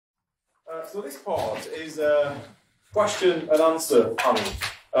So this part is a question and answer panel.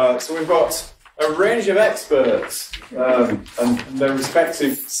 So we've got a range of experts and their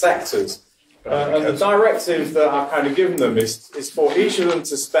respective sectors. And the directive that I've kind of given them is for each of them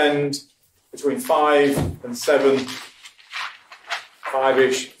to spend between 5 to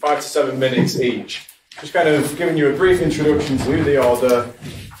 7 minutes each. Just kind of giving you a brief introduction to who they are, the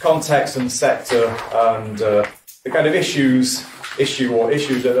context and sector, and the kind of issues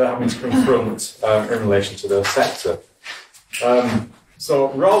that they're having to confront in relation to their sector. So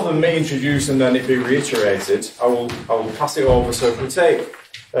rather than me introduce and then it be reiterated, I will pass it over. So if we take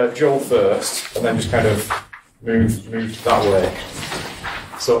Joel first, and then just kind of move that way.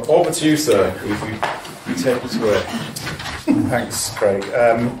 So over to you, sir. You take us away. Thanks, Craig.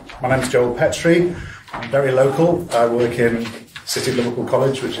 My name's Joel Petrie. I'm very local. I work in City of Liverpool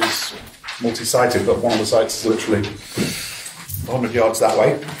College, which is multi-sited, but one of the sites is literally 100 yards that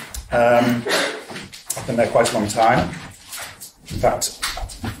way. I've been there quite a long time. In fact,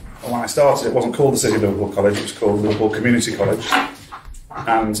 when I started, it wasn't called the City of Liverpool College, it was called Liverpool Community College.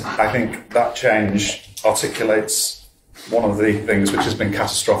 And I think that change articulates one of the things which has been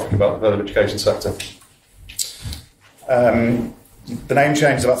catastrophic about the further education sector. The name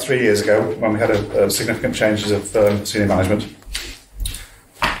changed about 3 years ago when we had a significant changes of senior management.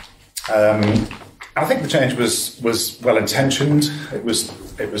 I think the change was well intentioned. It was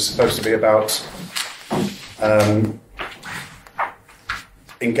supposed to be about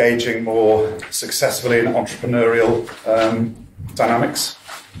engaging more successfully in entrepreneurial dynamics,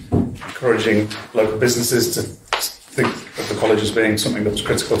 encouraging local businesses to think of the college as being something that was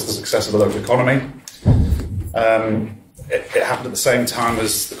critical to the success of the local economy. It happened at the same time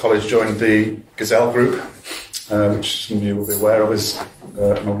as the college joined the Gazelle Group, which some of you will be aware of is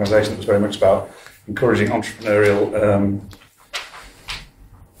an organisation that was very much about encouraging entrepreneurial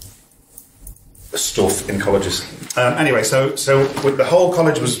stuff in colleges. Anyway, so with the whole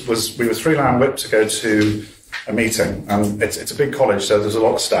college we were 3-line whipped to go to a meeting, and it's a big college, so there's a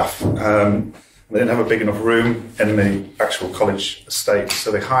lot of staff. They didn't have a big enough room in the actual college estate,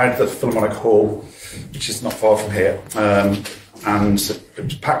 so they hired the Philharmonic Hall, which is not far from here, and it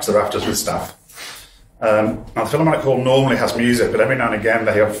was packed to the rafters with staff. Now the Philharmonic Hall normally has music, but every now and again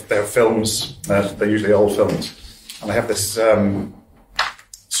they have films. They're usually old films, and they have this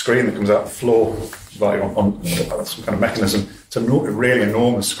screen that comes out the floor, like on some kind of mechanism. It's a really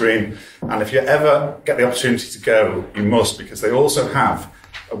enormous screen, and if you ever get the opportunity to go, you must, because they also have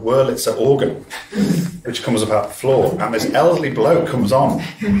a Wurlitzer organ, which comes up out the floor, and this elderly bloke comes on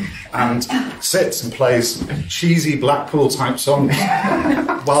and sits and plays cheesy Blackpool type songs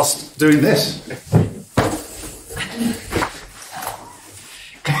whilst doing this.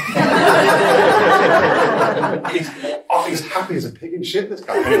 He's happy as a pig in shit, this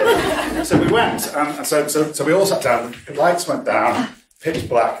guy. So we went, and so we all sat down, the lights went down, pitch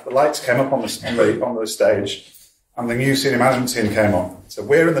black, the lights came up on the stage, and the new senior management team came on. So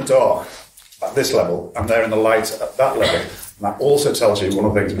we're in the dark at this level, and they're in the light at that level. And that also tells you one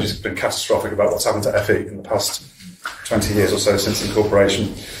of the things which has been catastrophic about what's happened to FE in the past 20 years or so since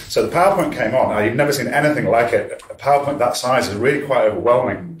incorporation. So the PowerPoint came on. Now, you've never seen anything like it. A PowerPoint that size is really quite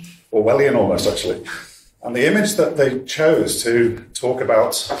overwhelming, Orwellian almost, actually. And the image that they chose to talk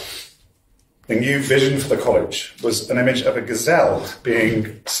about the new vision for the college was an image of a gazelle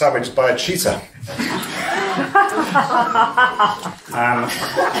being savaged by a cheetah. And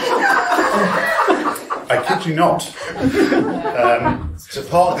I kid you not. So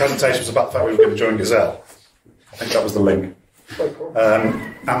part of the presentation was about the fact we were going to join Gazelle. I think that was the link.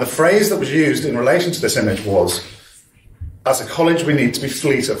 And the phrase that was used in relation to this image was, as a college, we need to be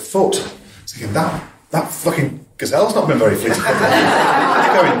fleet of foot. So thinking, that fucking gazelle's not been very fleet of foot. It's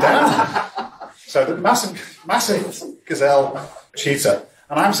going down. So the massive gazelle cheetah.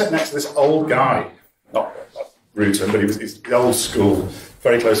 And I'm sitting next to this old guy, not rude to him, but he's the old school,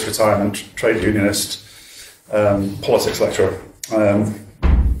 very close to retirement, trade unionist, politics lecturer.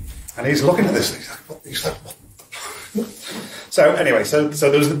 And he's looking at this, and he's like, what? So anyway, so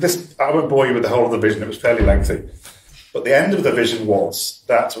there was this, I won't bore you with the whole of the vision, it was fairly lengthy. But the end of the vision was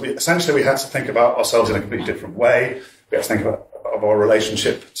that we had to think about ourselves in a completely different way. We had to think of our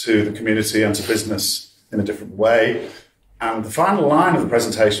relationship to the community and to business in a different way. And the final line of the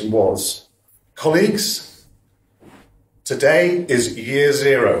presentation was, colleagues, today is year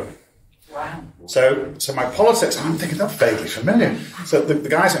zero. Wow. So my politics, I'm thinking that's vaguely familiar. So the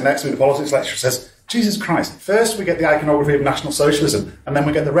guy sitting next to me, the politics lecturer, says, Jesus Christ, first we get the iconography of National Socialism, and then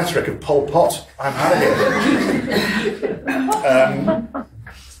we get the rhetoric of Pol Pot. I'm out of here.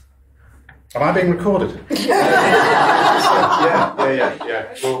 Am I being recorded? Yeah.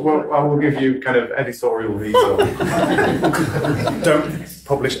 Well, I will give you kind of editorial veto. Don't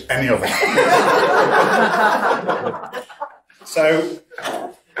publish any of it. So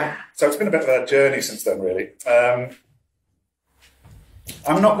it's been a bit of a journey since then, really.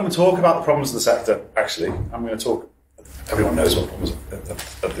 I'm not going to talk about the problems of the sector, actually. I'm going to talk... Everyone knows what problems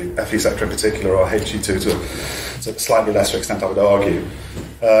of the FE sector in particular, or HE2 to a slightly lesser extent, I would argue.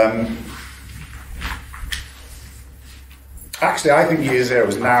 Actually, I think year zero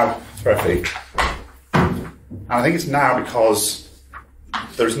is now for FE. And I think it's now because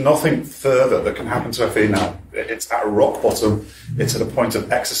there's nothing further that can happen to FE now. It's at a rock bottom. It's at a point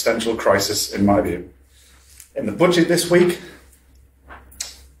of existential crisis, in my view. In the budget this week,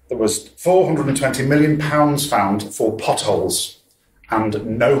 there was £420 million found for potholes and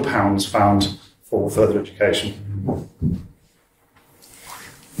no pounds found for further education.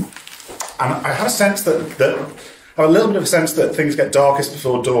 And I have a sense I have a little bit of a sense that things get darkest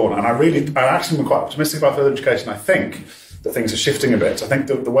before dawn, and I actually am quite optimistic about further education. I think that things are shifting a bit. I think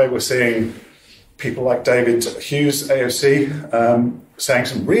that the way we're seeing people like David Hughes, AOC, saying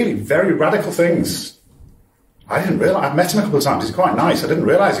some really very radical things. I didn't realise. I've met him a couple of times. He's quite nice. I didn't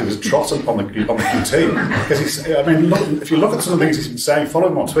realise he was trotting on the QT. Because if you look at some of the things he's been saying, follow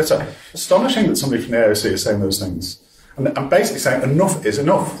him on Twitter, astonishing that somebody from the AOC is saying those things. And I'm basically saying enough is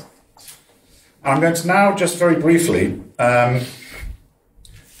enough. And I'm going to now, just very briefly, in a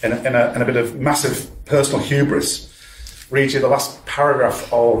bit of massive personal hubris, read you the last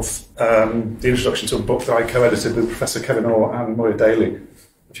paragraph of the introduction to a book that I co-edited with Professor Kevin Orr and Moya Daly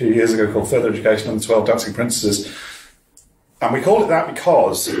a few years ago, called Further Education and the 12 Dancing Princesses. And we called it that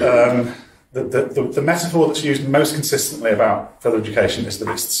because the metaphor that's used most consistently about further education is that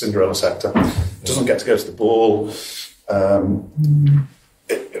it's the Cinderella sector. It doesn't get to go to the ball, and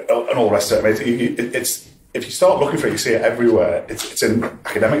all the rest of it. It's if you start looking for it, you see it everywhere. It's in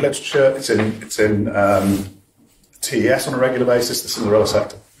academic literature. It's in TES on a regular basis. The Cinderella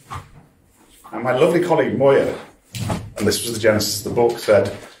sector. And my lovely colleague Moya, and this was the genesis of the book,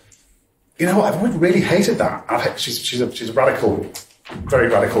 said, "You know what? I've always really hated that." She's a radical, very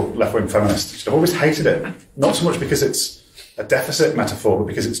radical left-wing feminist. She's always hated it, not so much because it's a deficit metaphor, but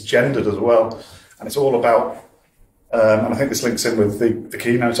because it's gendered as well, and it's all about. And I think this links in with the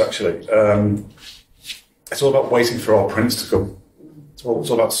keynote, actually. It's all about waiting for our prince to come. It's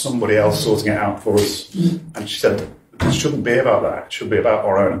all about somebody else sorting it out for us. And she said, it shouldn't be about that. It should be about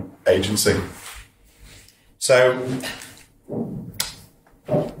our own agency. So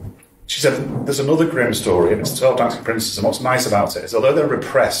she said, there's another grim story, and it's 12 Dancing Princesses. And what's nice about it is, although they're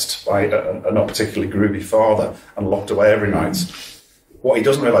repressed by a not particularly groovy father and locked away every night, what he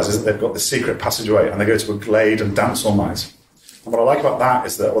doesn't realise is that they've got this secret passageway and they go to a glade and dance all night. And what I like about that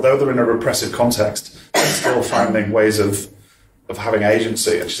is that although they're in a repressive context, they're still finding ways of having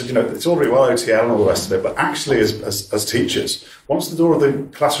agency. And she said, it's all very well OTL and all the rest of it, but actually as teachers, once the door of the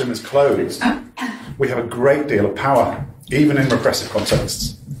classroom is closed, we have a great deal of power, even in repressive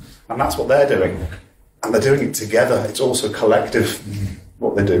contexts. And that's what they're doing. And they're doing it together. It's also collective,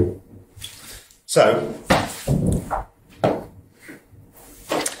 what they do. So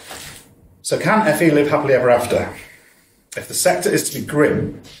can FE live happily ever after? If the sector is to be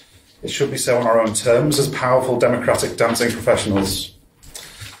grim, it should be so on our own terms as powerful, democratic dancing professionals.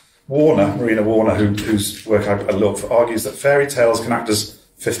 Marina Warner, whose work I love, argues that fairy tales can act as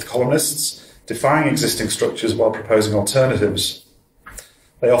fifth columnists, defying existing structures while proposing alternatives.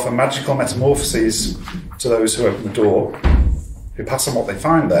 They offer magical metamorphoses to those who open the door, who pass on what they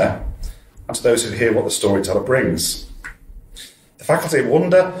find there, and to those who hear what the storyteller brings. The faculty of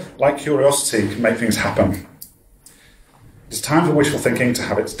wonder, like curiosity, can make things happen. It's time for wishful thinking to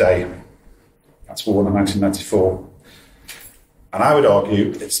have its day. That's Warner, 1994. And I would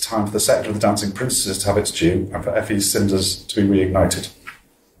argue it's time for the sector of the Dancing Princesses to have its due and for FE's cinders to be reignited.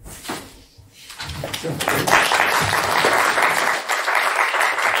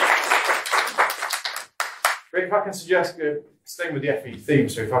 Great, if I can suggest, staying with the FE theme,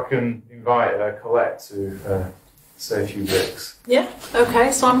 so if I can invite Colette to say a few bits. Yeah,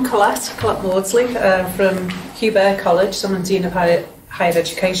 okay, so I'm Colette Mawdsley from Hugh Baird College, so I'm a Dean of Higher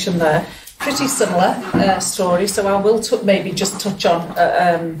Education there. Pretty similar story, so I will maybe just touch on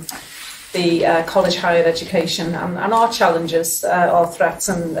the college higher education and our challenges, our threats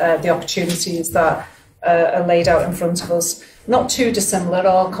and the opportunities that are laid out in front of us. Not too dissimilar.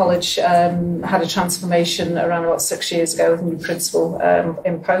 Our college had a transformation around about 6 years ago with a new principal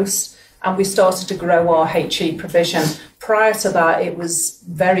in post, and we started to grow our HE provision. Prior to that, it was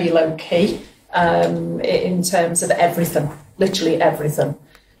very low key in terms of everything, literally everything.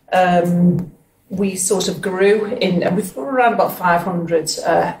 we sort of grew and we've got around about 500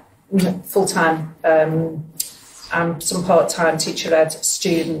 full-time and some part-time teacher-ed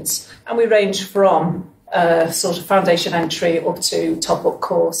students, and we range from sort of foundation entry up to top-up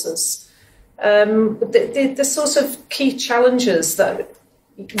courses. The sort of key challenges that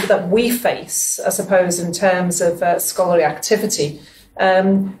we face, I suppose, in terms of scholarly activity,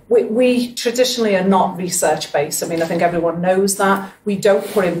 we traditionally are not research-based. I mean, I think everyone knows that. We don't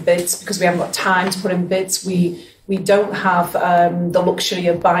put in bids because we haven't got time to put in bids. We don't have the luxury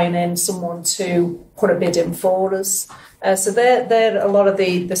of buying in someone to put a bid in for us. So they're a lot of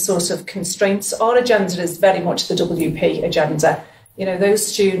the sort of constraints. Our agenda is very much the WP agenda. You know, those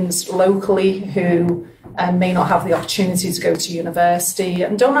students locally who may not have the opportunity to go to university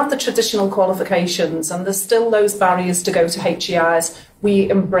and don't have the traditional qualifications, and there's still those barriers to go to HEIs. We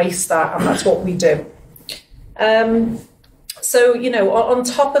embrace that, and that's what we do. So, you know, on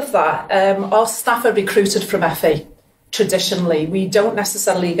top of that, our staff are recruited from FE. Traditionally, we don't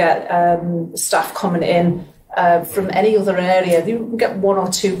necessarily get staff coming in from any other area. You get one or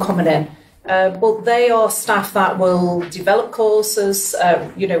two coming in. But they are staff that will develop courses,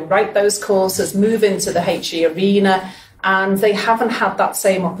 you know, write those courses, move into the HE arena, and they haven't had that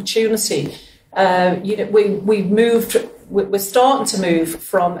same opportunity. You know, we're starting to move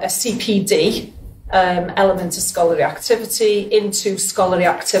from a CPD element of scholarly activity into scholarly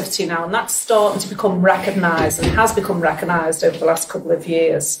activity now, and that's starting to become recognised and has become recognised over the last couple of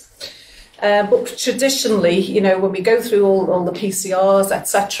years. But traditionally, you know, when we go through all the PCRs,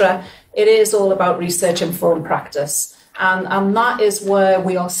 etc., it is all about research-informed practice. And that is where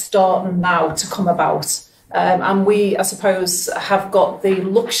we are starting now to come about. And we, I suppose, have got the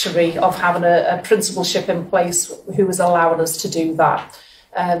luxury of having a principalship in place who is allowing us to do that.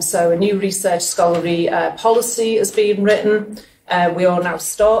 So a new research scholarly policy is being written. We are now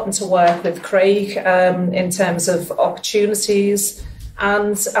starting to work with Craig in terms of opportunities.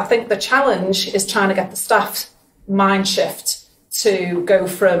 And I think the challenge is trying to get the staff mind shift to go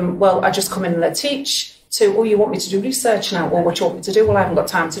from, well, I just come in and I teach, to, oh, you want me to do research now? Or what do you want me to do? Well, I haven't got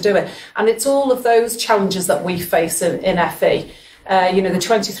time to do it. And it's all of those challenges that we face in FE. You know, the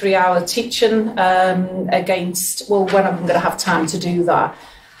 23-hour teaching against, well, when am I going to have time to do that?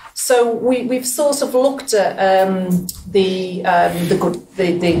 So we've sort of looked at the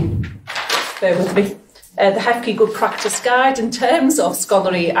HEFCE Good Practice Guide in terms of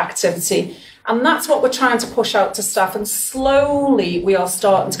scholarly activity. And that's what we're trying to push out to staff. And slowly we are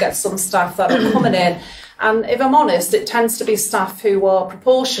starting to get some staff that are coming in. And if I'm honest, it tends to be staff who are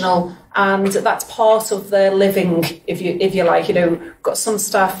proportional, and that's part of their living, if you like. You know, got some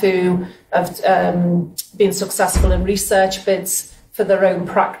staff who have been successful in research bids for their own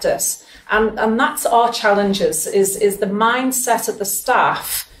practice. And that's our challenges, is the mindset of the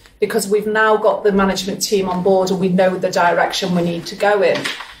staff, because we've now got the management team on board and we know the direction we need to go in.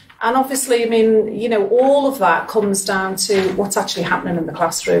 And obviously, I mean, you know, all of that comes down to what's actually happening in the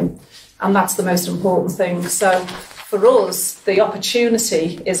classroom. And that's the most important thing. So for us, the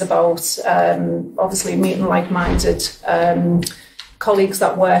opportunity is about obviously meeting like-minded colleagues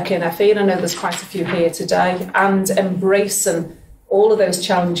that work in FE, and I know there's quite a few here today, and embracing all of those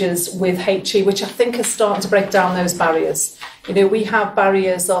challenges with HE, which I think is starting to break down those barriers. You know, we have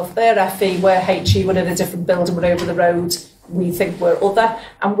barriers of their FE where HE were in a different building, we're over the road, we think we're other.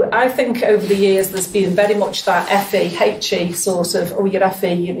 And I think over the years there's been very much that FE, HE sort of, oh, you're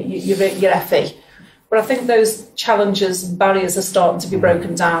FE, you're FE. But I think those challenges and barriers are starting to be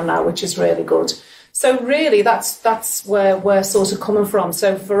broken down now, which is really good. So really that's where we're sort of coming from.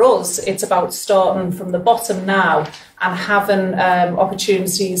 So for us, it's about starting from the bottom now and having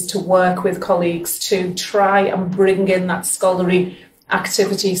opportunities to work with colleagues to try and bring in that scholarly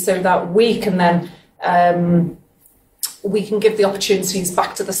activity so that we can then we can give the opportunities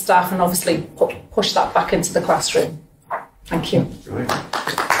back to the staff and obviously push that back into the classroom. Thank you.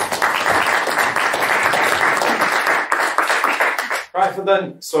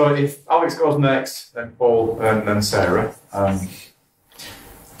 Right, so if Alex goes next, then Paul, and then Sarah.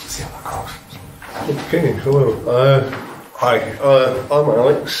 See how that goes. Okay, hello. Hi, I'm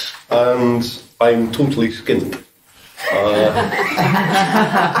Alex, and I'm totally skint.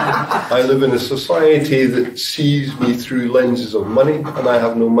 I live in a society that sees me through lenses of money, and I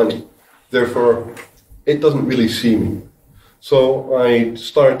have no money. Therefore, it doesn't really see me. So I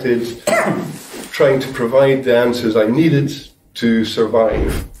started trying to provide the answers I needed to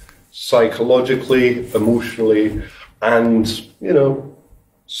survive psychologically, emotionally, and, you know,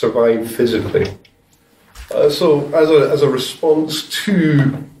 survive physically. So as a response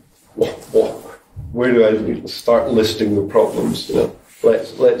to where do I start listing the problems? You know,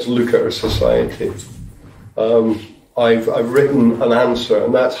 let's look at our society. I've written an answer,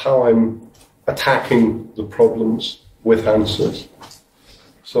 and that's how I'm attacking the problems with answers.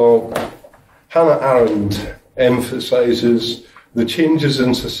 So Hannah Arendt emphasizes the changes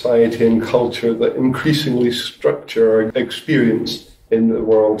in society and culture that increasingly structure our experience in the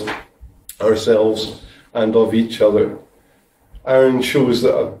world, ourselves, and of each other. Arendt shows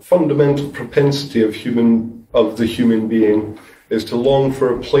that a fundamental propensity of the human being is to long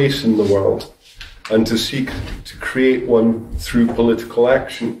for a place in the world and to seek to create one through political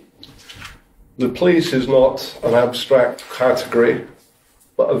action. The place is not an abstract category,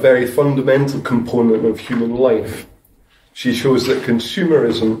 but a very fundamental component of human life. She shows that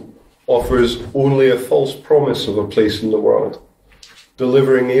consumerism offers only a false promise of a place in the world,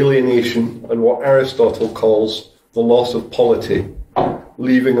 delivering alienation and what Aristotle calls the loss of polity,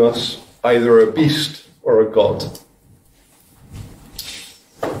 leaving us either a beast or a god.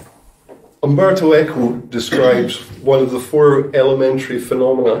 Umberto Eco describes one of the four elementary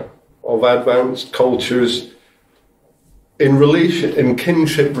phenomena of advanced cultures in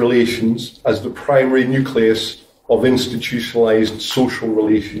kinship relations as the primary nucleus of institutionalized social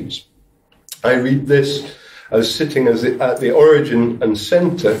relations. I read this as sitting at the origin and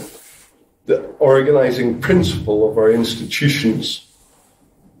center, the organizing principle of our institutions.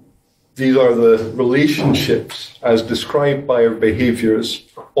 These are the relationships as described by our behaviors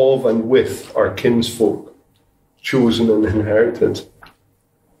of and with our kinsfolk, chosen and inherited.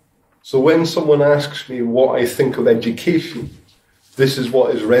 So when someone asks me what I think of education, this is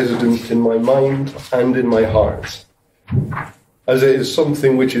what is resident in my mind and in my heart, as it is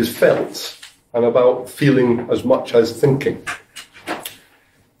something which is felt and about feeling as much as thinking.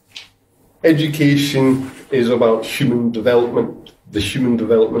 Education is about human development, the human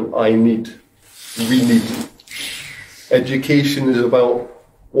development I need, we need. Education is about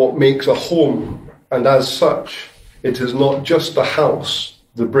what makes a home, and as such, it is not just a house,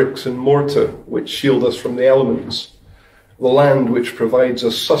 the bricks and mortar which shield us from the elements, the land which provides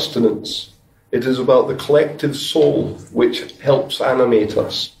us sustenance. It is about the collective soul which helps animate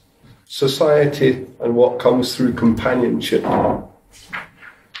us, society and what comes through companionship.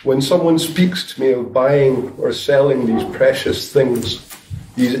 When someone speaks to me of buying or selling these precious things,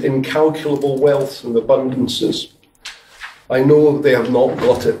 these incalculable wealths and abundances, I know they have not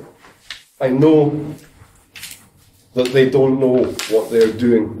got it. I know that they don't know what they're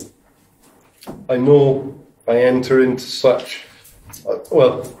doing. I know I enter into such,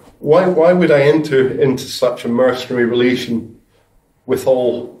 why would I enter into such a mercenary relation with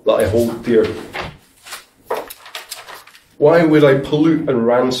all that I hold dear? Why would I pollute and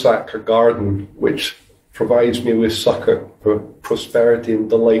ransack a garden which provides me with succour for prosperity and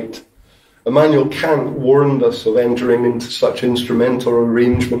delight? Immanuel Kant warned us of entering into such instrumental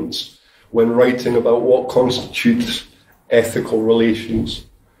arrangements when writing about what constitutes ethical relations.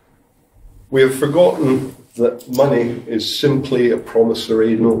 We have forgotten that money is simply a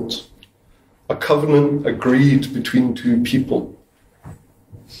promissory note, a covenant agreed between two people.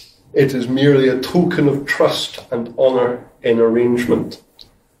 It is merely a token of trust and honour in arrangement.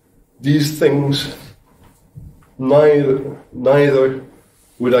 These things neither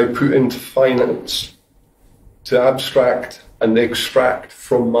would I put into finance to abstract and extract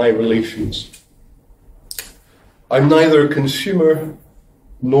from my relations. I'm neither a consumer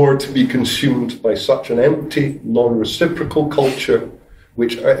nor to be consumed by such an empty, non-reciprocal culture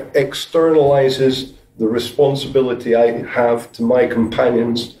which externalizes the responsibility I have to my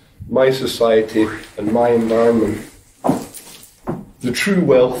companions, my society, and my environment. The true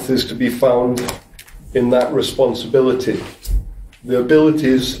wealth is to be found in that responsibility, the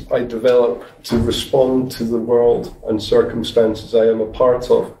abilities I develop to respond to the world and circumstances I am a part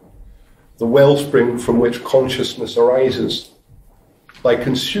of, the wellspring from which consciousness arises. By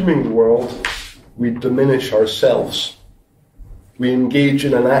consuming the world, we diminish ourselves. We engage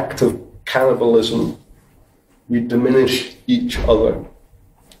in an act of cannibalism. We diminish each other.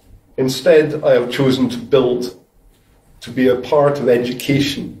 Instead, I have chosen to build, to be a part of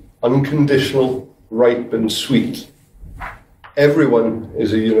education, unconditional, ripe and sweet. Everyone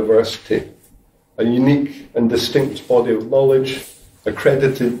is a university, a unique and distinct body of knowledge,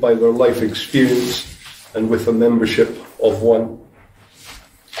 accredited by their life experience and with a membership of one.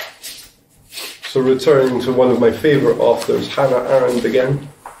 So returning to one of my favourite authors, Hannah Arendt again.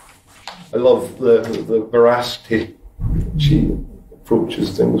 I love the veracity she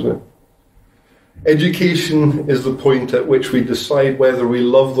approaches things with. Education is the point at which we decide whether we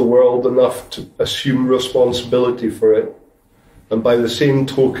love the world enough to assume responsibility for it, and by the same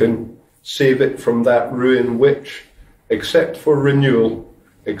token, save it from that ruin which, except for renewal,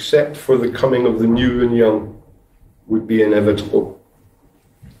 except for the coming of the new and young, would be inevitable.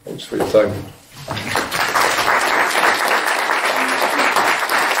 Thanks for your time.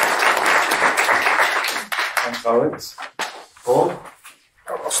 Thanks, Alex. Paul?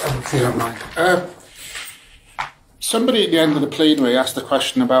 If you don't mind. Somebody at the end of the plenary asked a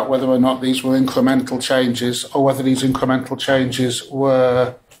question about whether or not these were incremental changes or whether these incremental changes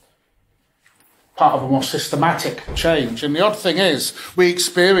were part of a more systematic change. And the odd thing is, we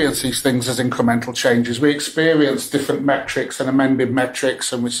experience these things as incremental changes. We experience different metrics and amended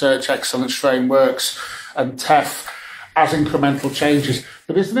metrics and research excellence frameworks and TEF as incremental changes.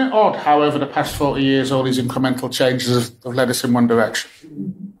 But isn't it odd how over the past 40 years all these incremental changes have led us in one direction?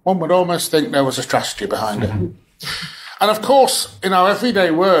 One would almost think there was a strategy behind it. And of course, in our everyday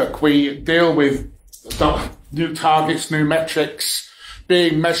work, we deal with new targets, new metrics,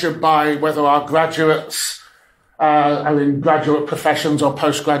 being measured by whether our graduates are in graduate professions or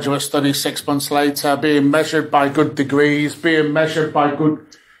postgraduate studies 6 months later, being measured by good degrees, being measured by good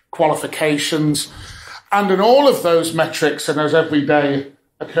qualifications. And in all of those metrics and those everyday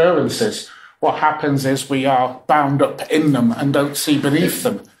occurrences, what happens is we are bound up in them and don't see beneath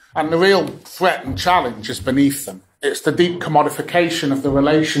them. And the real threat and challenge is beneath them. It's the deep commodification of the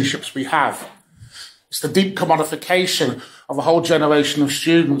relationships we have. It's the deep commodification of a whole generation of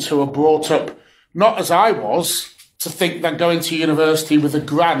students who are brought up, not as I was, to think that going to university with a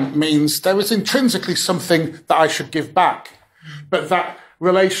grant means there is intrinsically something that I should give back, but that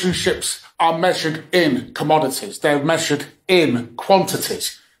relationships are measured in commodities. They're measured in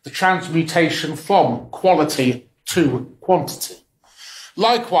quantities, the transmutation from quality to quantity.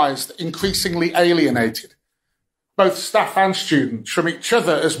 Likewise, increasingly alienated, both staff and students, from each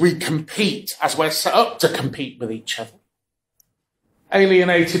other as we compete, as we're set up to compete with each other.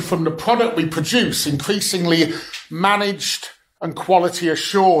 Alienated from the product we produce, increasingly managed and quality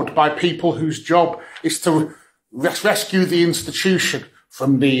assured by people whose job is to rescue the institution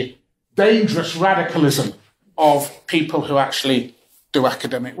from the dangerous radicalism of people who actually do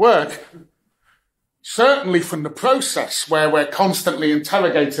academic work. Certainly from the process where we're constantly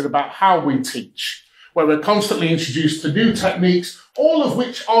interrogated about how we teach, where we're constantly introduced to new techniques, all of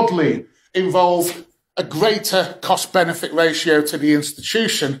which oddly involve a greater cost-benefit ratio to the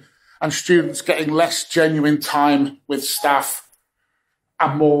institution and students getting less genuine time with staff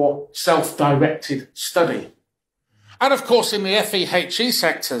and more self-directed study. And of course in the FEHE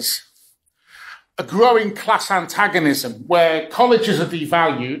sectors, a growing class antagonism where colleges are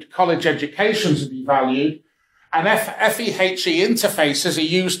devalued, college educations are devalued, and FEHE interfaces are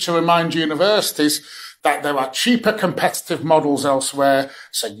used to remind universities that there are cheaper competitive models elsewhere,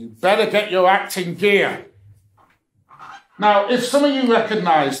 so you better get your act in gear. Now, if some of you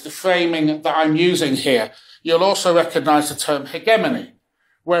recognise the framing that I'm using here, you'll also recognise the term hegemony,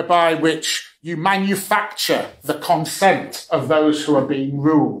 whereby which you manufacture the consent of those who are being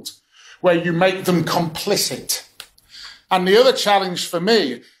ruled, where you make them complicit. And the other challenge for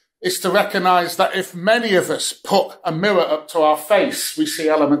me is to recognise that if many of us put a mirror up to our face, we see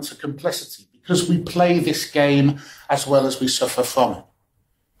elements of complicity because we play this game as well as we suffer from it.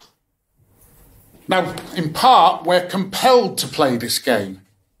 Now, in part, we're compelled to play this game.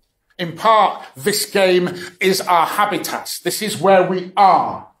 In part, this game is our habitat. This is where we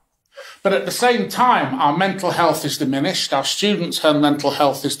are. But at the same time, our mental health is diminished, our students' mental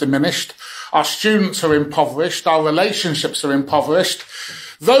health is diminished, our students are impoverished, our relationships are impoverished.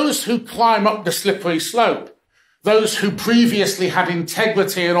 Those who climb up the slippery slope, those who previously had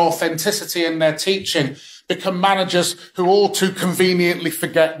integrity and authenticity in their teaching, become managers who all too conveniently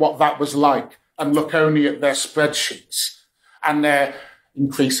forget what that was like and look only at their spreadsheets and their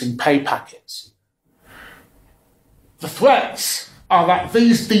increasing pay packets. The threats are that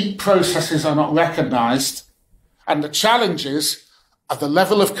these deep processes are not recognised, and the challenges are the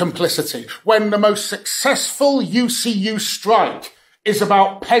level of complicity. When the most successful UCU strike is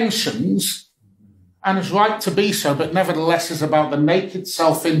about pensions, and is right to be so, but nevertheless is about the naked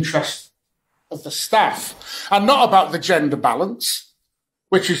self-interest of the staff, and not about the gender balance,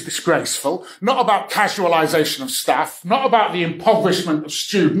 which is disgraceful, not about casualisation of staff, not about the impoverishment of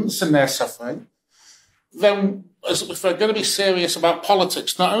students and their suffering, then if we're going to be serious about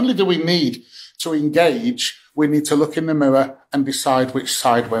politics, not only do we need to engage, we need to look in the mirror and decide which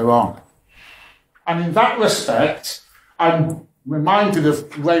side we're on. And in that respect, I'm reminded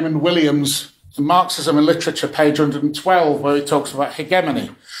of Raymond Williams' Marxism and Literature, page 112, where he talks about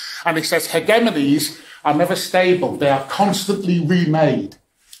hegemony. And he says hegemonies are never stable. They are constantly remade.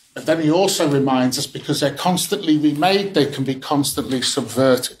 But then he also reminds us, because they're constantly remade, they can be constantly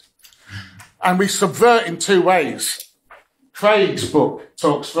subverted. And we subvert in two ways. Craig's book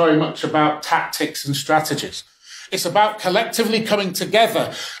talks very much about tactics and strategies. It's about collectively coming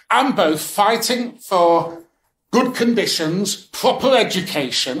together and both fighting for good conditions, proper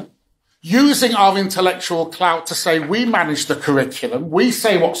education, using our intellectual clout to say we manage the curriculum, we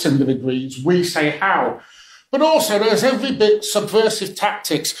say what's in the degrees, we say how. But also there's every bit subversive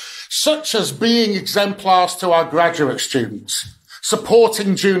tactics, such as being exemplars to our graduate students,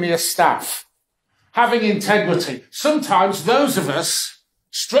 supporting junior staff, having integrity. Sometimes those of us,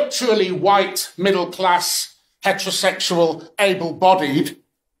 structurally white, middle-class, heterosexual, able-bodied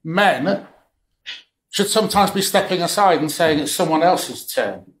men, should sometimes be stepping aside and saying it's someone else's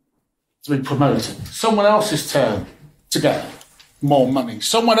turn to be promoted, someone else's turn to get more money,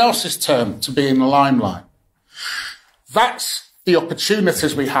 someone else's turn to be in the limelight. That's the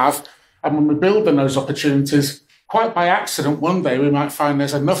opportunities we have, and when we build on those opportunities, quite by accident, one day we might find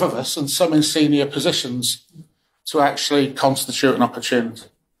there's enough of us, and some in senior positions, to actually constitute an opportunity.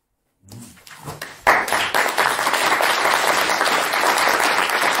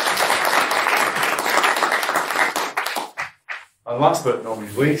 And last but not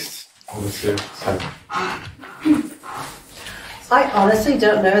least, obviously, I honestly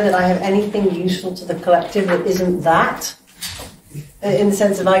don't know that I have anything useful to the collective that isn't that. In the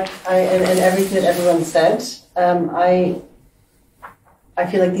sense of and everything that everyone said, I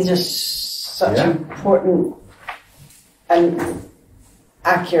feel like these are such important and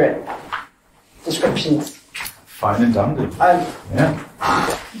accurate descriptions. Fine and dandy.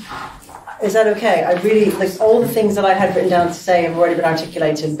 Is that okay? I really, like, all the things that I had written down to say have already been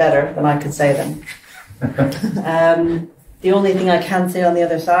articulated better than I could say them. The only thing I can say on the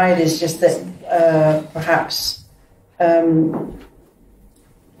other side is just that perhaps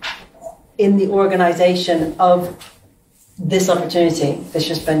in the organisation of this opportunity that's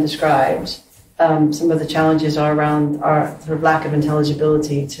just been described, some of the challenges are around our sort of lack of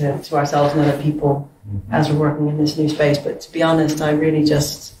intelligibility to ourselves and other people as we're working in this new space. But to be honest, I really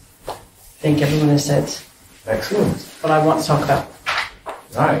just think everyone has said excellent what I want to talk about.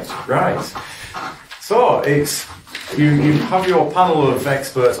 Right. So it's you have your panel of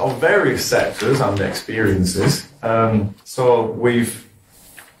experts of various sectors and experiences. So we've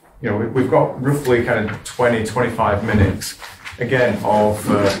got roughly kind of 20-25 minutes again of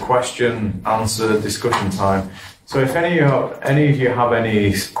question, answer, discussion time. So if any of you have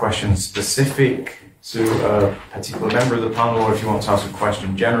any questions specific to a particular member of the panel, or if you want to ask a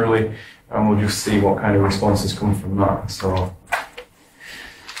question generally, and we'll just see what kind of responses come from that. So,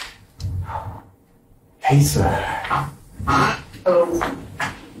 Peter. Hello.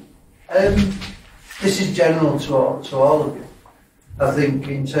 This is general to all of you. I think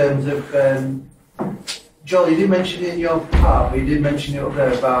in terms of, Joel, you did mention it in your part, but you did mention it up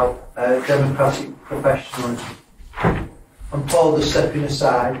there about democratic professionalism. And Paul, just stepping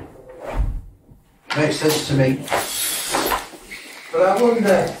aside, makes sense to me. But I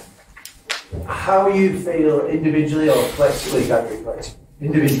wonder how you feel individually or collectively,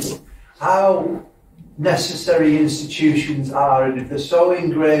 individually, how necessary institutions are, and if they're so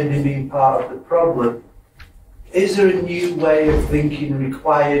ingrained in being part of the problem, is there a new way of thinking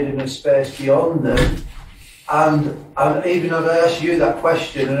required in a space beyond them? And even I've asked you that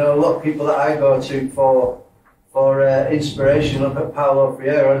question, I know a lot of people that I go to for inspiration, look at Paulo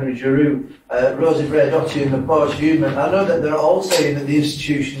Freire, Henri Giroux, Rosie Braidotti and the post-human. I know that they're all saying that the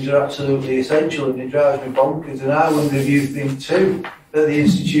institutions are absolutely essential, and it drives me bonkers, and I wonder if you think too that the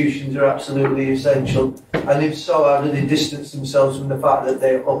institutions are absolutely essential, and if so, how do they distance themselves from the fact that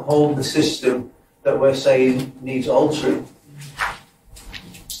they uphold the system that we're saying needs altering?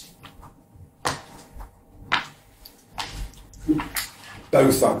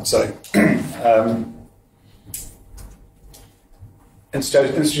 Both, I would say.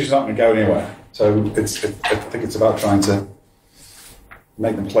 Institutions aren't going to go anywhere, so I think it's about trying to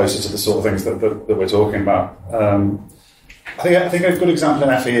make them closer to the sort of things that we're talking about. I think a good example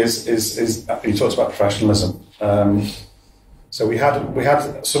in FE is you talked about professionalism. So we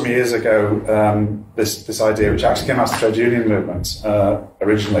had some years ago this idea, which actually came out of the trade union movement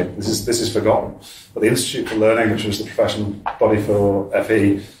originally. This is forgotten, but the Institute for Learning, which was the professional body for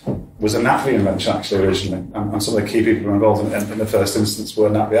FE, was a NAPFE invention actually originally, and some of the key people involved in the first instance were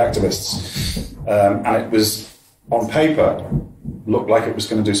NAPFE activists, and it was on paper looked like it was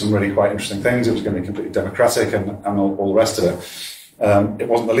going to do some really quite interesting things. It was going to be completely democratic and all the rest of it. It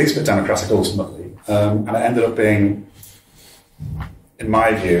wasn't the least bit democratic ultimately, and it ended up being, in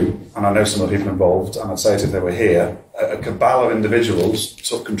my view, and I know some of the people involved, and I'd say it if they were here, a cabal of individuals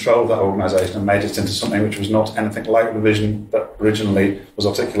sort of controlled that organisation and made it into something which was not anything like the vision that originally was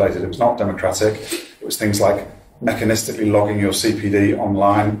articulated. It was not democratic. It was things like mechanistically logging your CPD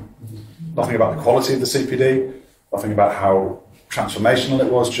online. Nothing about the quality of the CPD, nothing about how transformational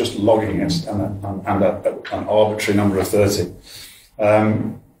it was, just logging it and an arbitrary number of 30.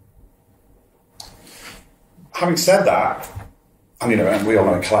 Having said that, and we all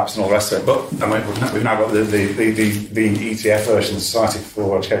know it collapsed and all the rest of it, but we've now got the ETF version, the Society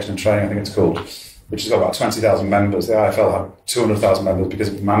for Education and Training, I think it's called, which has got about 20,000 members. The IFL had 200,000 members because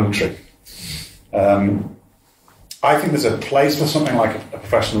it was mandatory. I think there's a place for something like a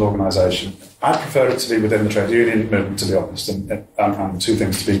professional organisation. I'd prefer it to be within the trade union movement, to be honest, and the two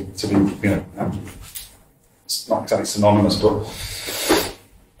things to be it's not exactly synonymous,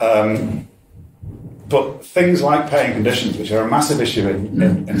 but things like paying conditions, which are a massive issue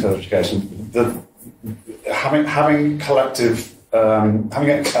in further education, having collective,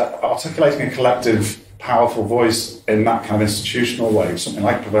 articulating a collective, powerful voice in that kind of institutional way, something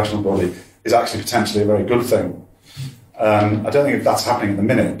like a professional body, is actually potentially a very good thing. I don't think that's happening at the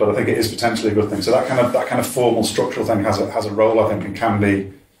minute, but I think it is potentially a good thing. So that kind of formal structural thing has a role, I think, and can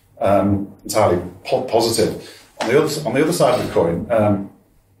be entirely positive. On the other side of the coin,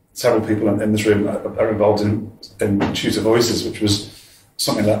 several people in this room are involved in Tutor Voices, which was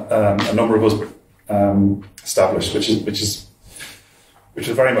something that a number of us established, which is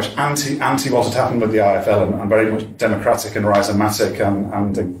very much anti what had happened with the IFL and very much democratic and rhizomatic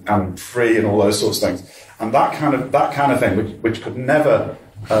and free and all those sorts of things. And that kind of thing, which could never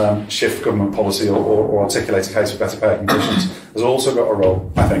shift government policy or articulate a case for better pay conditions, has also got a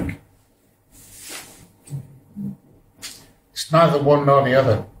role, I think. It's neither one nor the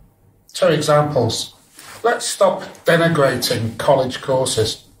other. 2 examples. Let's stop denigrating college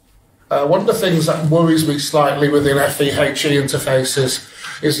courses. One of the things that worries me slightly within FE-HE interfaces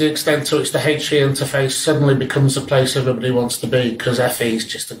is the extent to which the HE interface suddenly becomes a place everybody wants to be because FE is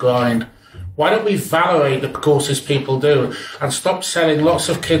just a grind. Why don't we validate the courses people do and stop selling lots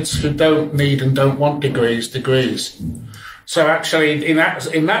of kids who don't need and don't want degrees? So actually, in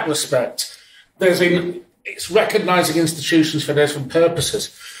that respect, it's recognising institutions for different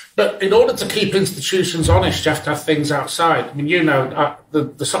purposes. But in order to keep institutions honest, you have to have things outside. I mean,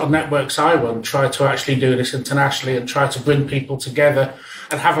 the sort of networks I run try to actually do this internationally and try to bring people together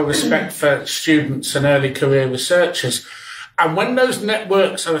and have a respect for students and early career researchers. And when those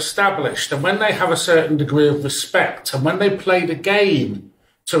networks are established and when they have a certain degree of respect and when they play the game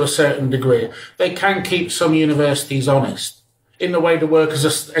to a certain degree, they can keep some universities honest. In the way the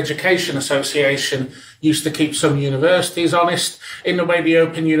Workers' Education Association used to keep some universities honest, in the way the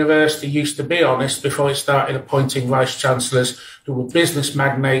Open University used to be honest before it started appointing vice-chancellors who were business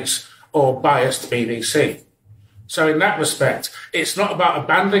magnates or biased BBC. So in that respect, it's not about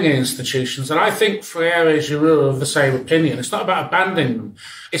abandoning institutions. And I think Freire and Giroux are of the same opinion. It's not about abandoning them.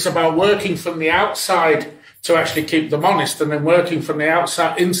 It's about working from the outside to actually keep them honest and then working from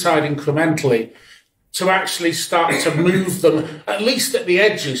the inside incrementally to actually start to move them, at least at the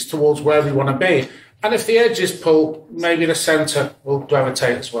edges, towards where we want to be. And if the edges pull, maybe the centre will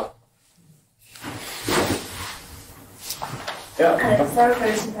gravitate as well. Yeah. Sarah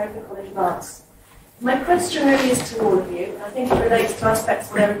Amsler from College of Arts. My question really is to all of you, and I think it relates to aspects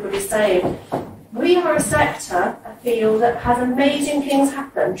of what everybody's saying. We are a sector, I feel, that has amazing things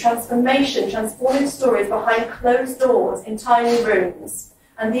happen, transformation, transformative stories behind closed doors in tiny rooms.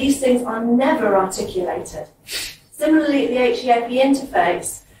 And these things are never articulated. Similarly, at the HEFE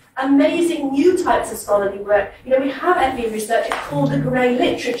interface, amazing new types of scholarly work. We have FE research, it's called the grey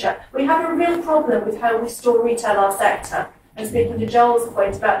literature. We have a real problem with how we storytell our sector. And speaking to Joel's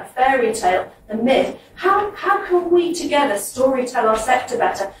point about the fairy tale, the myth, how can we together storytell our sector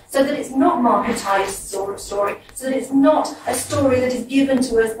better so that it's not marketised story, so that it's not a story that is given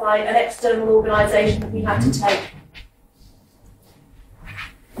to us by an external organisation that we have to take?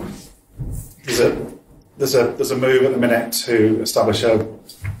 There's a move at the minute to establish I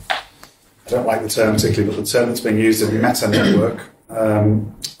don't like the term particularly, but the term that's being used is a meta network,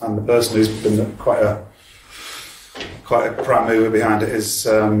 and the person who's been quite a prime mover behind it is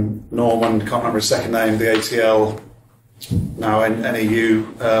Norman, can't remember his second name, the ATL, now NEU,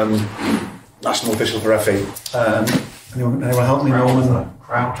 national official for FE. Anyone help me, Norman?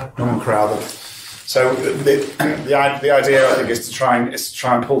 Norman Crowther. So the idea, I think, is to try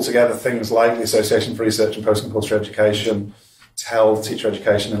and pull together things like the Association for Research and Post-compulsory Education, TEL, Teacher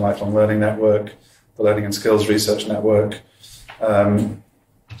Education and Lifelong Learning Network, the Learning and Skills Research Network.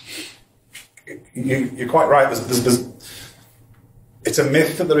 You're quite right. it's a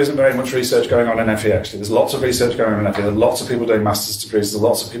myth that there isn't very much research going on in FE, actually. There's lots of research going on in FE. There are lots of people doing master's degrees. There's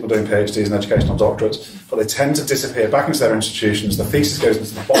lots of people doing PhDs and educational doctorates. But they tend to disappear back into their institutions. The thesis goes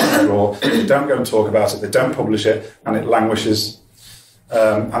into the bottom of the drawer. They don't go and talk about it. They don't publish it. And it languishes.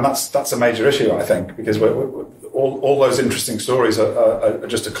 And that's a major issue, I think, because all those interesting stories are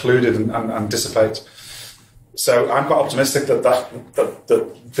just occluded and dissipate. So I'm quite optimistic that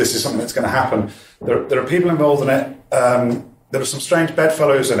this is something that's going to happen. There are people involved in it. There are some strange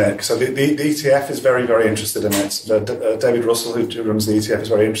bedfellows in it. So the ETF is very, very interested in it. David Russell, who runs the ETF, is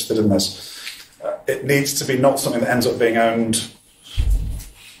very interested in this. It needs to be not something that ends up being owned.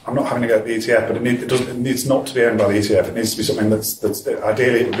 I'm not having to go at the ETF, but it needs not to be owned by the ETF. It needs to be something that's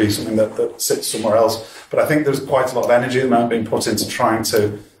ideally it would be something that sits somewhere else. But I think there's quite a lot of energy at the moment being put into trying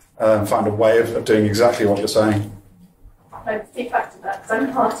to find a way of doing exactly what you're saying. I'd speak back to that because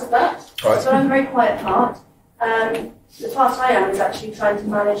I'm part of that. Right. So I'm a very quiet part. The part I am is actually trying to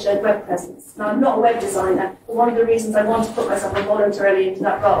manage a web presence. Now, I'm not a web designer, but one of the reasons I want to put myself voluntarily into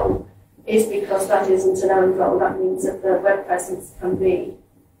that role is because that isn't an owned role. That means that the web presence can be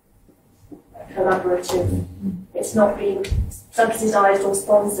collaborative. It's not being subsidised or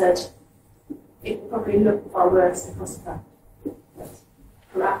sponsored. It would probably look far worse because of that. But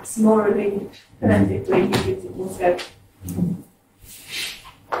perhaps morally and ethically, it gives it more scope.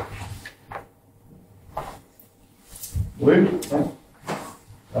 Were you going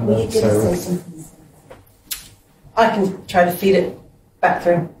to say something? I can try to feed it back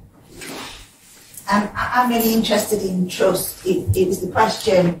through. I'm really interested in trust. It was the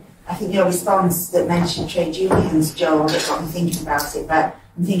question, I think your response that mentioned trade unions, Joel, that got me thinking about it, but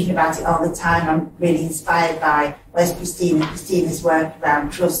I'm thinking about it all the time. I'm really inspired by Christina's work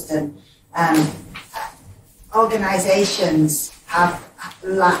around trust, and organisations have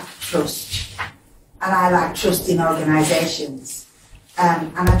lacked trust. And I lack trust in organisations.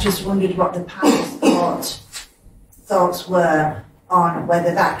 And I just wondered what the panel's thoughts were on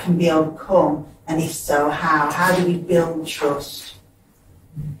whether that can be overcome, and if so, how? How do we build trust?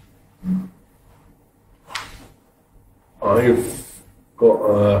 I've got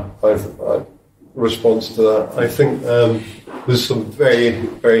a response to that. I think there's some very,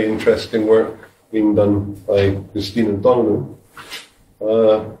 very interesting work being done by Christina Dunedin.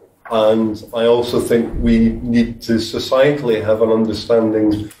 And I also think we need to societally have an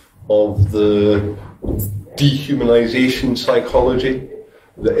understanding of the dehumanization psychology,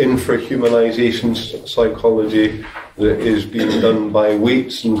 the infrahumanization psychology that is being done by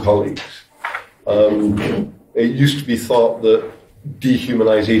Waits and colleagues. It used to be thought that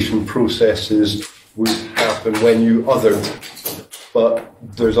dehumanization processes would happen when you othered, but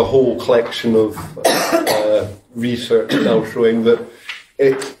there's a whole collection of research now showing that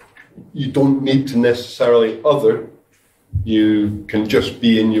you don't need to necessarily other. You can just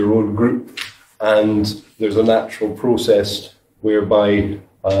be in your own group, and there's a natural process whereby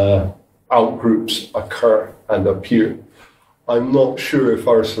outgroups occur and appear. I'm not sure if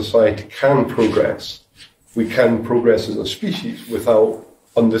our society can progress. We can progress as a species without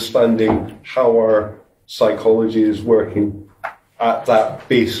understanding how our psychology is working at that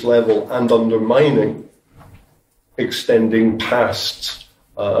base level and undermining, extending past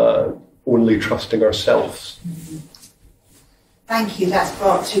only trusting ourselves. Thank you. That's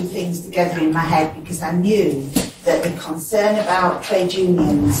brought two things together in my head, because I knew that the concern about trade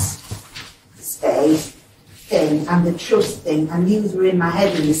unions space thing and the trust thing, I knew they were in my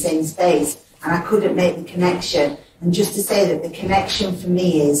head in the same space, and I couldn't make the connection. And just to say that the connection for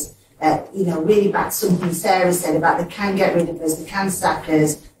me is, really back to something Sarah said about they can get rid of us, they can sack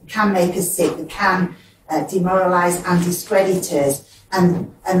us, they can make us sick, they can demoralise and discredit us.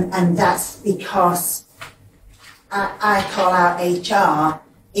 And that's because I call out HR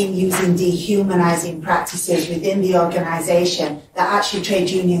in using dehumanising practices within the organisation that actually trade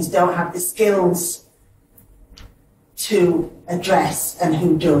unions don't have the skills to address, and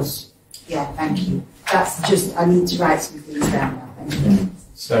who does. Yeah, thank you. That's just, I need to write some things down now. Thank you.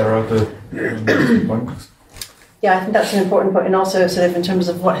 Sarah, the point? Yeah, I think that's an important point, and also sort of in terms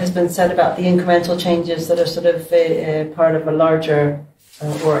of what has been said about the incremental changes that are sort of part of a larger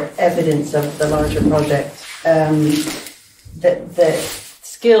or evidence of the larger project. The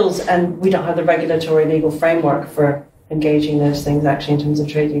skills, and we don't have the regulatory legal framework for engaging those things actually in terms of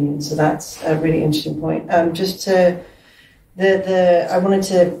trade unions. So that's a really interesting point. I wanted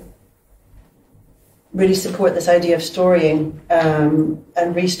to really support this idea of storying and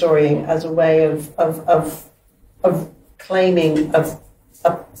restorying as a way of claiming a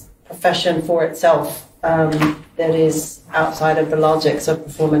profession for itself that is outside of the logics of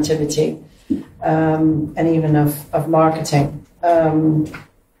performativity and even of marketing.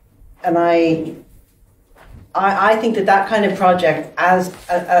 And I think that kind of project, as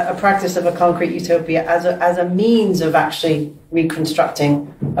a practice of a concrete utopia, as a means of actually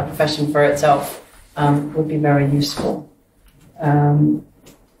reconstructing a profession for itself, would be very useful.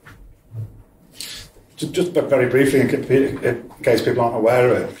 Just very briefly, in case people aren't aware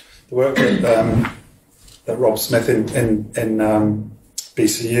of it, the work that Rob Smith in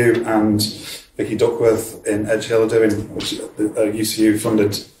BCU and Vicky Duckworth in Edge Hill are doing, which is a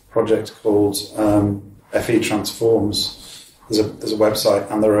UCU-funded project called FE Transforms. There's a website,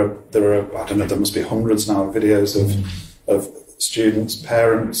 and there are I don't know, there must be hundreds now of videos of students,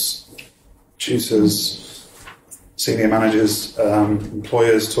 parents, tutors, senior managers,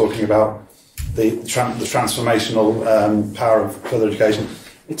 employers talking about the transformational power of further education.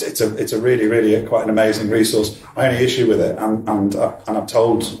 It's a really quite an amazing resource. My only issue with it, and I've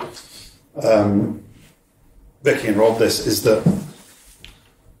told Vicky and Rob this, is that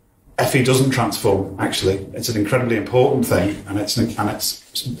FE doesn't transform. Actually, it's an incredibly important thing, and it's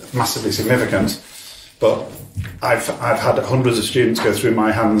massively significant. But I've had hundreds of students go through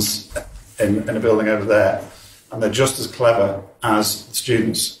my hands in a building over there, and they're just as clever as the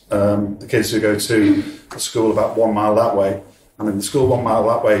students, the kids who go to a school about 1 mile that way. And in the school 1 mile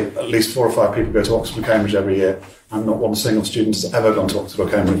that way, at least 4 or 5 people go to Oxford or Cambridge every year, and not one single student has ever gone to Oxford or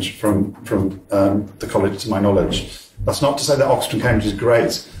Cambridge from the college, to my knowledge. That's not to say that Oxford and Cambridge is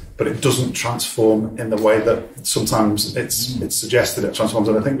great, but it doesn't transform in the way that sometimes it's suggested it transforms.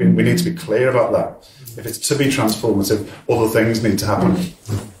 And I think we need to be clear about that. If it's to be transformative, other things need to happen.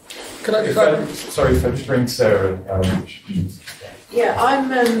 Sorry, if I just bring Sarah. Yeah,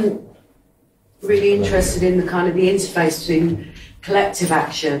 I'm really interested in the kind of the interface between collective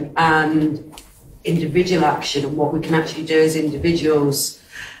action and individual action, and what we can actually do as individuals,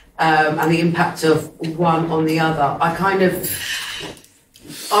 and the impact of one on the other.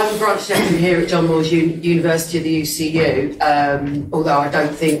 I'm branch chaplain here at John Moores University of the UCU, although I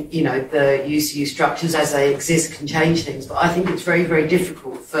don't think, the UCU structures as they exist can change things, but I think it's very, very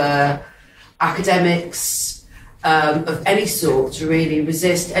difficult for academics of any sort to really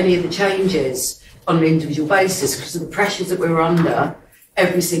resist any of the changes on an individual basis because of the pressures that we're under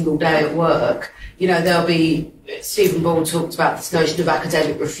every single day at work. There'll be, Stephen Ball talked about this notion of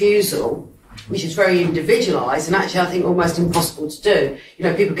academic refusal, which is very individualised and actually I think almost impossible to do.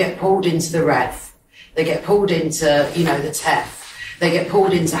 People get pulled into the ref, they get pulled into, the TEF, they get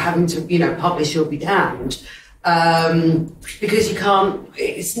pulled into having to, publish or be damned, because you can't,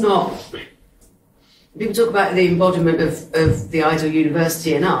 it's not, people talk about the embodiment of the ideal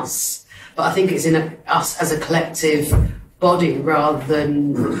university in us, but I think it's in us as a collective body rather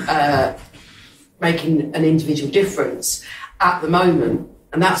than making an individual difference at the moment.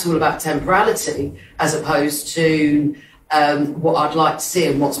 And that's all about temporality as opposed to what I'd like to see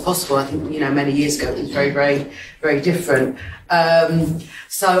and what's possible. I think, many years ago it was very, very, very different.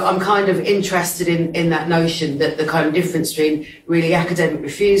 So I'm kind of interested in that notion that the kind of difference between really academic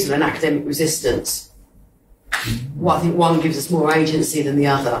refusal and academic resistance. Well, I think one gives us more agency than the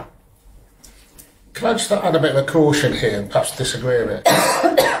other. Can I just add a bit of a caution here and perhaps disagree with it?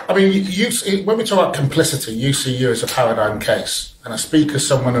 I mean, when we talk about complicity, UCU is a paradigm case. And I speak as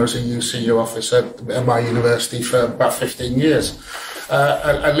someone who was a UCU officer at my university for about 15 years.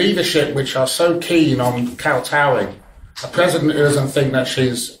 A leadership which are so keen on kowtowing, a president who doesn't think that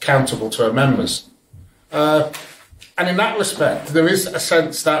she's accountable to her members. And in that respect, there is a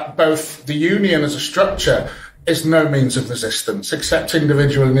sense that both the union as a structure is no means of resistance, except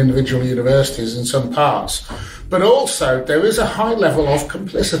individual universities in some parts. But also, there is a high level of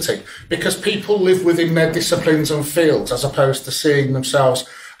complicity because people live within their disciplines and fields as opposed to seeing themselves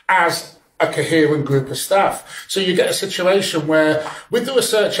as a coherent group of staff. So you get a situation where, with the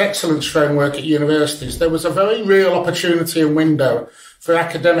research excellence framework at universities, there was a very real opportunity and window for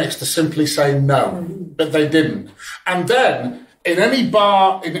academics to simply say no, but they didn't. And then, in any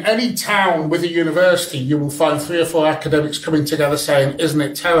bar, in any town with a university, you will find 3 or 4 academics coming together saying, isn't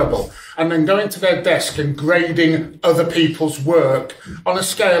it terrible? And then going to their desk and grading other people's work on a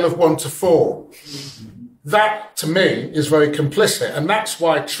scale of 1 to 4. That, to me, is very complicit. And that's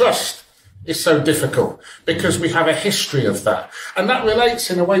why trust is so difficult, because we have a history of that. And that relates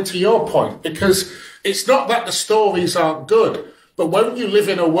in a way to your point, because it's not that the stories aren't good. But when you live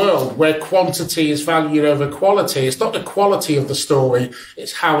in a world where quantity is valued over quality, it's not the quality of the story,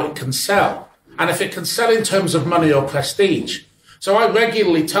 it's how it can sell. And if it can sell in terms of money or prestige. So I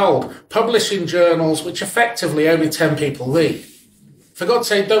regularly told, publish in journals which effectively only 10 people read. For God's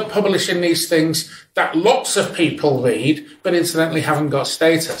sake, don't publish in these things that lots of people read, but incidentally haven't got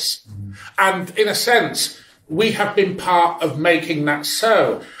status. And in a sense, we have been part of making that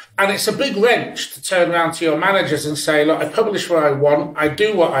so. And it's a big wrench to turn around to your managers and say, look, I publish what I want, I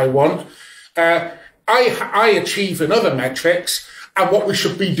do what I want, I achieve in other metrics, and what we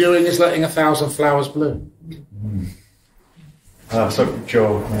should be doing is letting 1,000 flowers bloom. So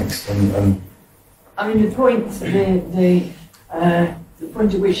Joel next, and I mean the point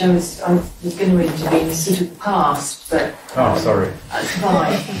at which I was going to intervene is sort of past, but sorry. That's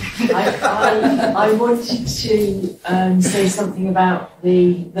fine. I wanted to say something about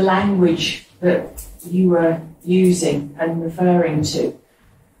the language that you were using and referring to,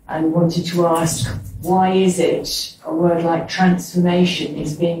 and wanted to ask, why is it a word like transformation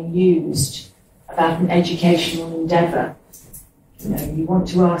is being used about an educational endeavour? You know, you want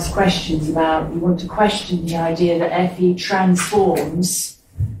to ask questions about, you want to question the idea that FE transforms,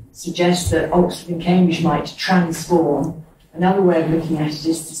 suggests that Oxford and Cambridge might transform. Another way of looking at it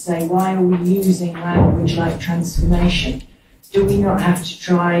is to say, why are we using language like transformation? Do we not have to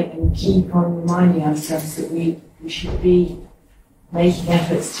try and keep on reminding ourselves that we should be making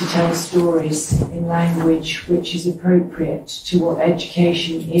efforts to tell stories in language which is appropriate to what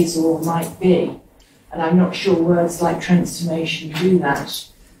education is or might be? And I'm not sure words like transformation do that.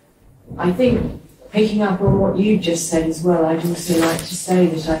 I think, picking up on what you just said as well, I'd also like to say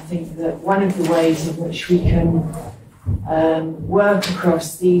that I think that one of the ways in which we can work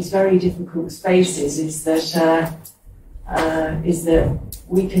across these very difficult spaces is that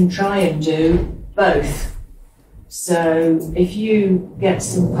we can try and do both. So if you get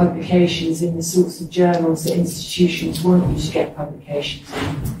some publications in the sorts of journals that institutions want you to get publications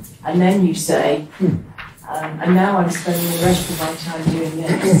in, and then you say, and now I'm spending the rest of my time doing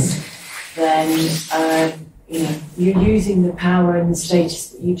this, then you're using the power and the status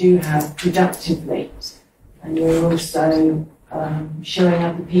that you do have productively, and you're also showing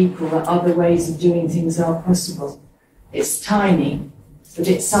other people that other ways of doing things are possible. It's tiny, but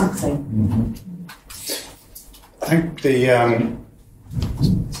it's something. Mm-hmm. I think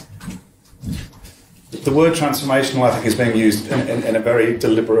the word transformational, I think, is being used in a very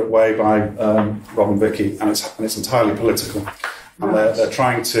deliberate way by Rob and Vicky, and it's entirely political. And they're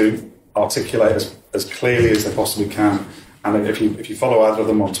trying to articulate as clearly as they possibly can. And if you follow either of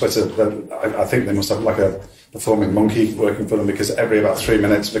them on Twitter, I think they must have like a performing monkey working for them, because every about 3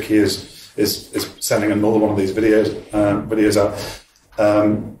 minutes, Vicky is sending another one of these videos out.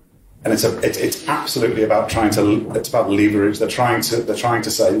 And it's absolutely about it's about leverage. They're trying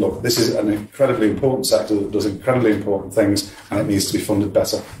to say, look, this is an incredibly important sector that does incredibly important things, and it needs to be funded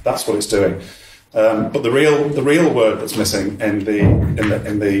better. That's what it's doing. But the real word that's missing in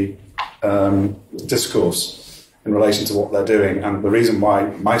the discourse in relation to what they're doing, and the reason why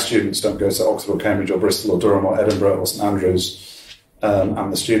my students don't go to Oxford or Cambridge or Bristol or Durham or Edinburgh or St Andrews,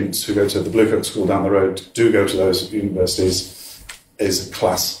 and the students who go to the Bluecoat School down the road do go to those universities, is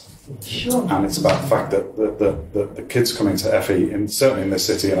class. Sure. And it's about the fact that the kids coming to FE, certainly in this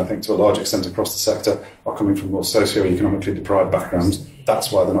city, and I think to a large extent across the sector, are coming from more socio-economically deprived backgrounds.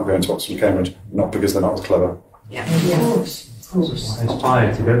 That's why they're not going to Oxford and Cambridge, not because they're not as clever. Yeah, of course. Why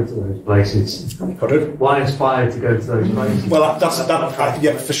inspired to go to those places? Pardon? Why inspired to go to those places? Well,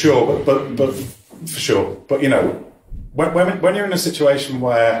 yeah, for sure, but for sure. But you know, when you're in a situation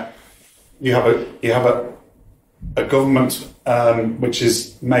where you have a government which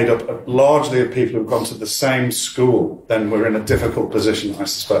is made up largely of people who've gone to the same school, then we're in a difficult position, I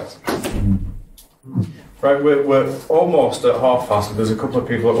suspect. Right, we're almost at half past, but there's a couple of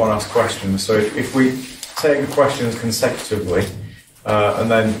people that want to ask questions. So if we take the questions consecutively, and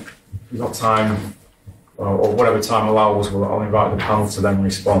then we've got time, or whatever time allows, I'll invite the panel to then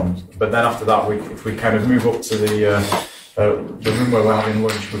respond. But then after that, if we kind of move up to the room where we're having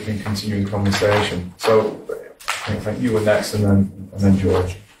lunch, we can continue the conversation. So I think you were next, and then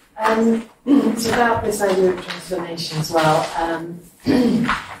George. It's about this idea of transformation as well. In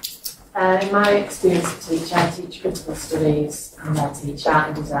my experience as a teacher, I teach critical studies and I teach art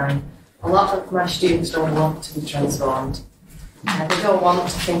and design. A lot of my students don't want to be transformed. They don't want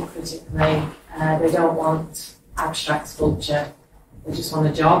to think critically. They don't want abstract sculpture. They just want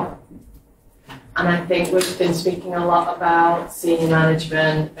a job. And I think we've been speaking a lot about senior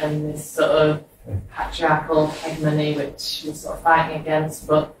management and this sort of patriarchal hegemony which we're sort of fighting against,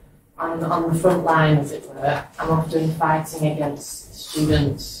 but on the front line, as it were, I'm often fighting against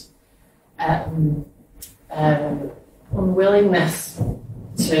students' unwillingness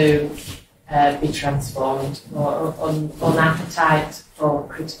to be transformed, or unappetite for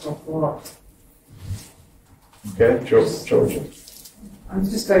critical thought. Okay, George. I'm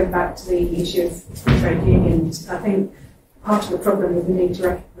just going back to the issue of trade unions. I think part of the problem that we need to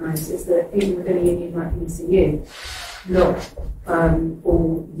recognise is that even within a union like the ECU, not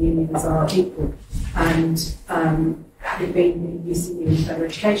all unions are equal. And having been in UCU further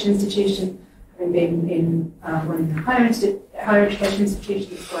education institution, having been in one of the higher education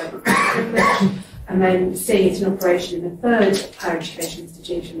institutions, quite privileged, and then seeing it in operation in a third higher education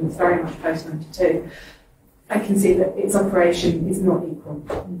institution that's very much post-92, I can see that its operation is not equal,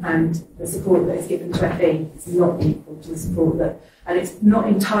 and the support that is given to FE is not equal to the support that, and it's not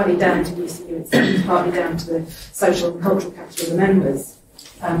entirely down to UCU, it's partly down to the social and cultural capital of the members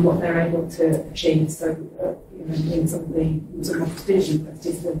and what they're able to achieve. So, in some of the more prestigious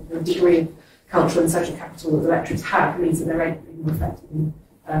universities, the degree of cultural and social capital that the lecturers have means that they're able to be more effective in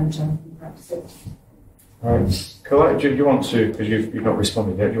practicing. Colette, do you want to, because you've not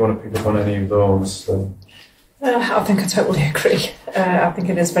responded yet, do you want to pick up on any of those? I think I totally agree. I think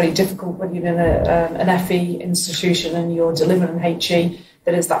it is very difficult when you're in an FE institution and you're delivering HE.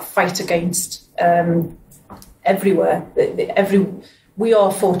 There is that fight against everywhere. We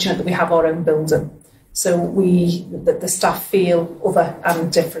are fortunate that we have our own building, so the staff feel other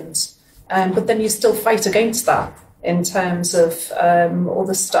and different. But then you still fight against that in terms of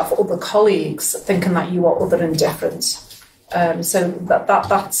other staff, other colleagues thinking that you are other and different. So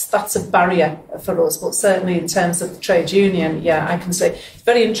that's a barrier for us. But certainly in terms of the trade union, yeah, I can say it's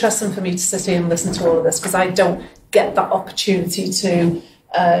very interesting for me to sit here and listen to all of this, because I don't get that opportunity to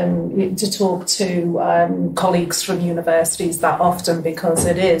talk to colleagues from universities that often, because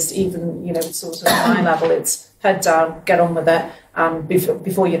it is, even, sort of at my level, it's head down, get on with it, and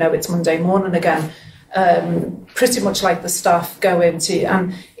before you know it's Monday morning again. Pretty much like the staff go into,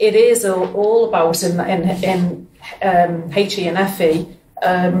 and it is all about in HE and FE,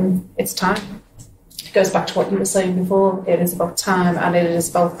 it's time. It goes back to what you were saying before. It is about time, and it is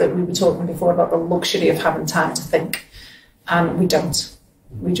about that we were talking before about the luxury of having time to think, and we don't.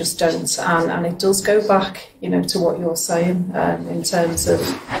 We just don't, and it does go back, to what you're saying in terms of,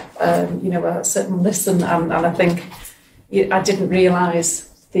 a certain listen, and I think I didn't realise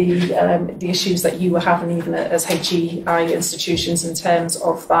the issues that you were having even as HEI institutions in terms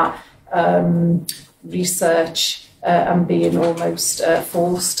of that research and being almost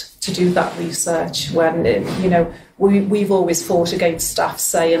forced to do that research when, we've always fought against staff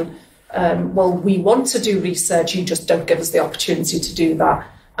saying, well, we want to do research, you just don't give us the opportunity to do that.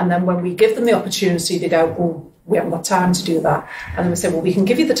 And then when we give them the opportunity, they go, well, we haven't got time to do that. And then we say, well, we can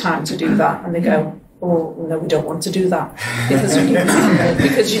give you the time to do that. And they go, oh, no, we don't want to do that because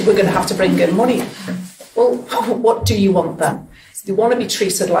we're going to have to bring in money. Well, what do you want then? So they want to be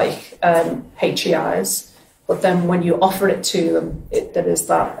treated like HEIs, but then when you offer it to them, there is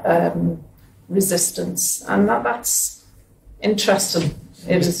that resistance. And that's interesting.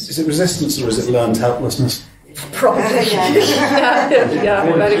 Is it resistance or is it learned helplessness? Probably. Yeah,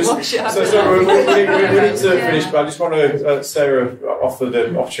 very much. Yeah. So we need to finish, but I just want to, Sarah, offer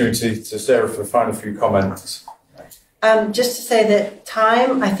the opportunity to Sarah for a final few comments. Just to say that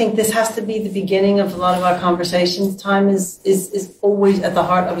time, I think this has to be the beginning of a lot of our conversations. Time is always at the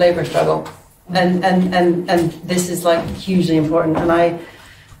heart of labour struggle, and this is like hugely important. And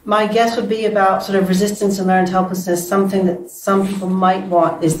my guess would be about sort of resistance and learned helplessness. Something that some people might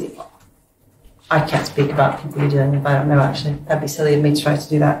want is I can't speak about people who are doing it. I don't know, actually. That'd be silly of me to try to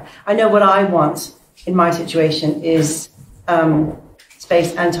do that. I know what I want in my situation is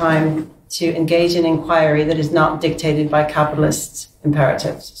space and time to engage in inquiry that is not dictated by capitalist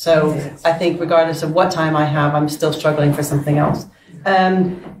imperatives. So I think regardless of what time I have, I'm still struggling for something else.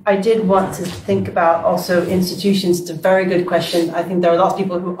 I did want to think about also institutions. It's a very good question. I think there are lots of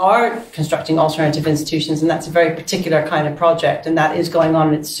people who are constructing alternative institutions, and that's a very particular kind of project, and that is going on,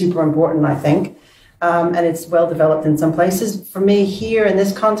 and it's super important, I think. And it's well developed in some places. For me, here in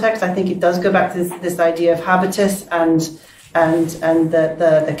this context, I think it does go back to this idea of habitus and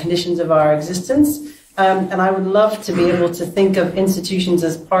the conditions of our existence. And I would love to be able to think of institutions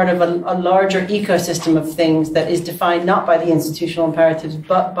as part of a larger ecosystem of things that is defined not by the institutional imperatives,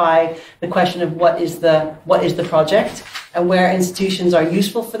 but by the question of what is the project, and where institutions are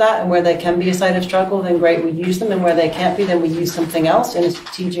useful for that, and where they can be a site of struggle, then great, we use them, and where they can't be, then we use something else in a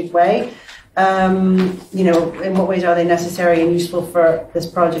strategic way. In what ways are they necessary and useful for this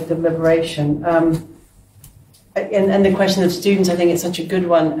project of liberation? And the question of students, I think it's such a good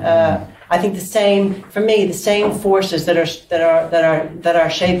one. I think the same forces that are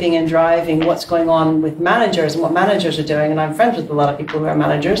shaping and driving what's going on with managers and what managers are doing, and I'm friends with a lot of people who are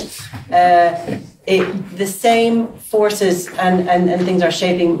managers. The same forces and things are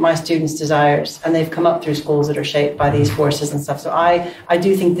shaping my students' desires, and they've come up through schools that are shaped by these forces and stuff. So I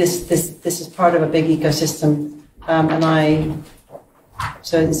do think this is part of a big ecosystem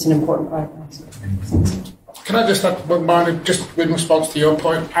So it's an important part. Can I just add one minor, just in response to your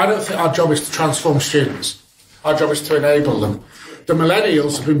point? I don't think our job is to transform students. Our job is to enable them. The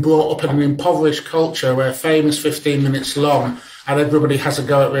millennials have been brought up in an impoverished culture where fame is 15 minutes long and everybody has a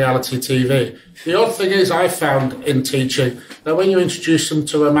go at reality TV. The odd thing is, I found in teaching that when you introduce them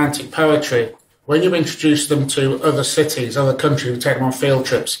to romantic poetry, when you introduce them to other cities, other countries, you take them on field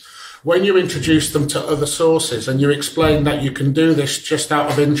trips, when you introduce them to other sources and you explain that you can do this just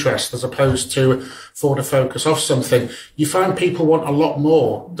out of interest as opposed to for the focus of something, you find people want a lot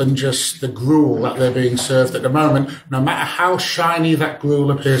more than just the gruel that they're being served at the moment, no matter how shiny that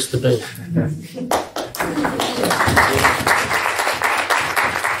gruel appears to be.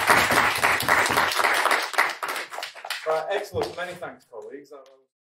 Excellent. Many thanks, colleagues.